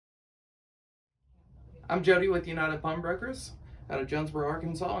I'm Jody with United Pawnbrokers out of Jonesboro,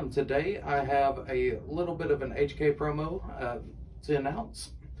 Arkansas, and today I have a little bit of an HK promo to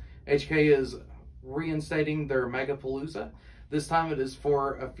announce. HK is reinstating their Magapalooza. This time it is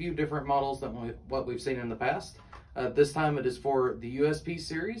for a few different models than what we've seen in the past. This time it is for the USP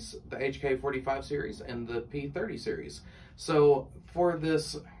series, the HK45 series, and the P30 series. So for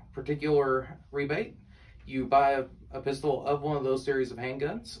this particular rebate, you buy a pistol of one of those series of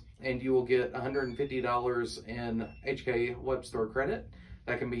handguns, and you will get $150 in HK web store credit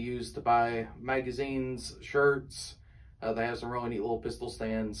that can be used to buy magazines, shirts. They have some really neat little pistol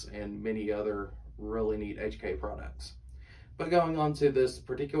stands and many other really neat HK products. But going on to this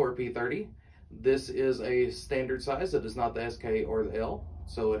particular P30, this is a standard size. It is not the SK or the L,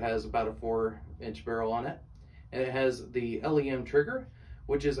 so it has about a 4-inch barrel on it. And it has the LEM trigger,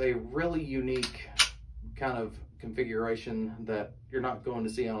 which is a really unique kind of configuration that you're not going to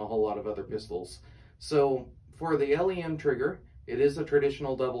see on a whole lot of other pistols. So for the LEM trigger, it is a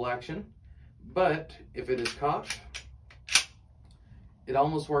traditional double action, but if it is cocked, it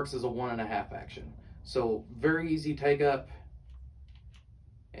almost works as a 1.5 action. So very easy take up,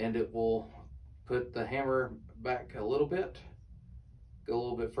 and it will put the hammer back a little bit, go a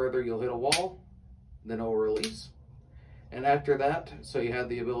little bit further, you'll hit a wall, then it will release. And after that, so you have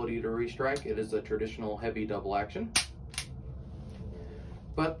the ability to restrike, it is a traditional heavy double action.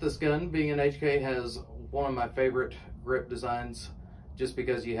 But this gun, being an HK, has one of my favorite grip designs just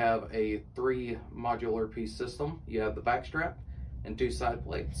because you have a 3 modular piece system. You have the back strap and 2 side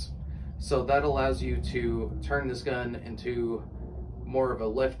plates. So that allows you to turn this gun into more of a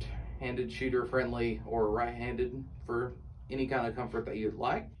left-handed shooter friendly or right-handed for any kind of comfort that you'd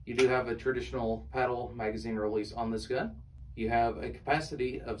like. You do have a traditional paddle magazine release on this gun. You have a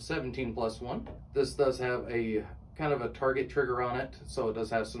capacity of 17+1. This does have a kind of a target trigger on it, so it does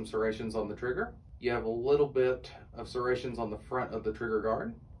have some serrations on the trigger. You have a little bit of serrations on the front of the trigger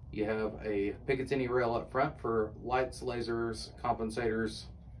guard. You have a Picatinny rail up front for lights, lasers, compensators,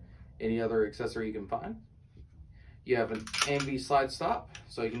 any other accessory you can find. You have an AMV slide stop,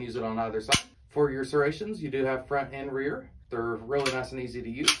 so you can use it on either side. For your serrations, you do have front and rear. They're really nice and easy to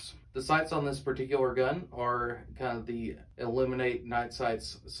use. The sights on this particular gun are kind of the illuminate night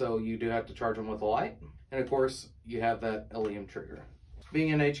sights, so you do have to charge them with a light. And of course, you have that LEM trigger.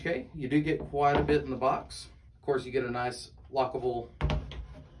 Being an HK, you do get quite a bit in the box. Of course, you get a nice lockable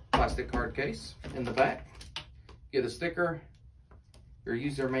plastic card case in the back. Get a sticker, your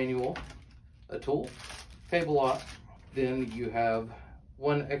user manual, a tool, cable lock. Then you have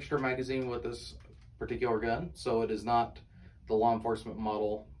one extra magazine with this particular gun, so it is not the law enforcement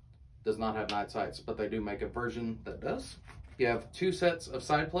model, does not have night sights, but they do make a version that does. You have 2 sets of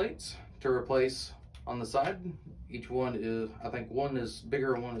side plates to replace on the side. Each one is, I think one is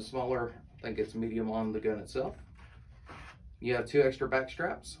bigger and one is smaller. I think it's medium on the gun itself. You have 2 extra back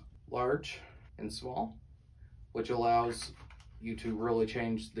straps, large and small, which allows you to really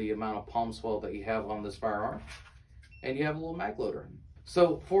change the amount of palm swell that you have on this firearm. And you have a little mag loader.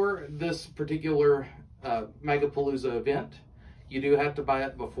 So for this particular Magapalooza event, you do have to buy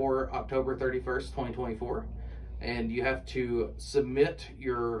it before October 31st, 2024. And you have to submit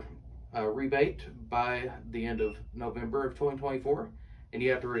your rebate by the end of November of 2024. And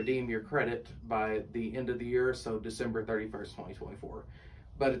you have to redeem your credit by the end of the year, so December 31st, 2024.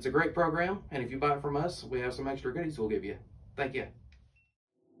 But it's a great program, and if you buy it from us, we have some extra goodies we'll give you. Thank you.